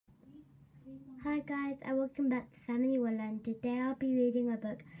Hi guys, and welcome back to Family Wonderland. Today I'll be reading a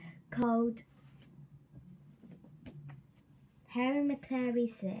book called Hairy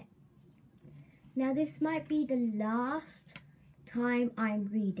Maclary Sit. Now this might be the last time I'm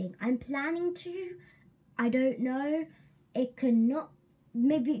reading. I'm planning to. I don't know. It could not.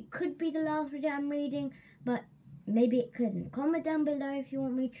 Maybe it could be the last video I'm reading, but maybe it couldn't. Comment down below if you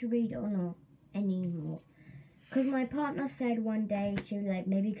want me to read it or not anymore. Because my partner said one day she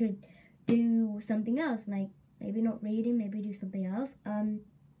maybe could do something else, like maybe not reading, maybe do something else.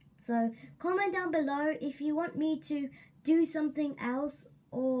 So comment down below if you want me to do something else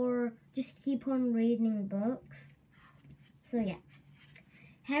or just keep on reading books. So yeah,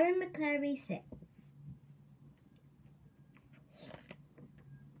 Hairy Maclary Sit.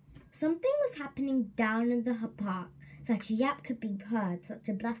 Something was happening down in the park. Such a yap could be heard, such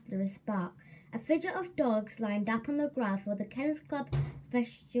a blusterous bark. A fidget of dogs lined up on the ground for the Kennels Club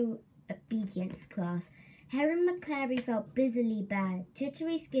Special Obedience class. Hairy Maclary felt busily bad.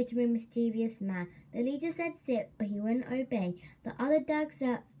 Chittery, skittery, mischievous man. The leader said sit, but he wouldn't obey. The other dogs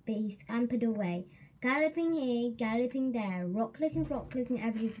sat, but he scampered away. Galloping here, galloping there, rock-looking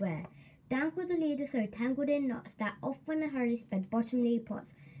everywhere. Down called the leader, so tangled in knots that off in a hurry sped bottomly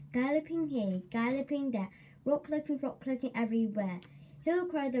pots. Galloping here, galloping there, rock-looking everywhere. Hill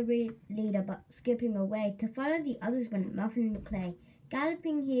cried the leader, but skipping away. To follow the others went Muffin and Clay.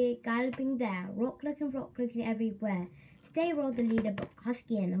 Galloping here, galloping there, rock-looking everywhere. Stay, roared the leader, but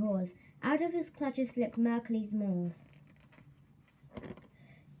husky and hoarse. Out of his clutches slipped Mercury's maws.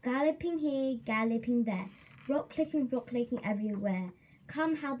 Galloping here, galloping there, rock-looking everywhere.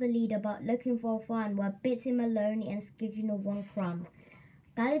 Come, howled the leader, but looking for fun, were bits him alone and skitching of one crumb.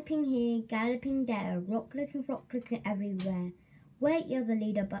 Galloping here, galloping there, rock-looking everywhere. Wait, yelled the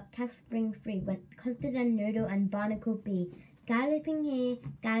leader, but calf spring free, went custard and noodle and barnacle bee. Galloping here,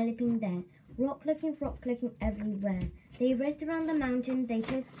 galloping there, rock-looking everywhere. They raced around the mountain, they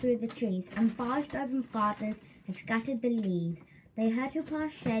chased through the trees, and barged over gardens and scattered the leaves. They hurtled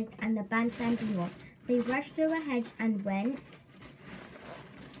past sheds and the bandstand beyond. They rushed through a hedge and went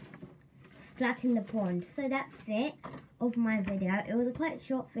splat in the pond. So that's it of my video. It was a quite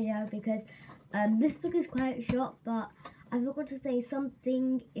short video because this book is quite short, but I forgot to say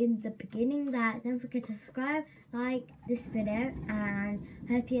something in the beginning that don't forget to subscribe, like this video, and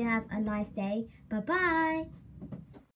hope you have a nice day. Bye bye.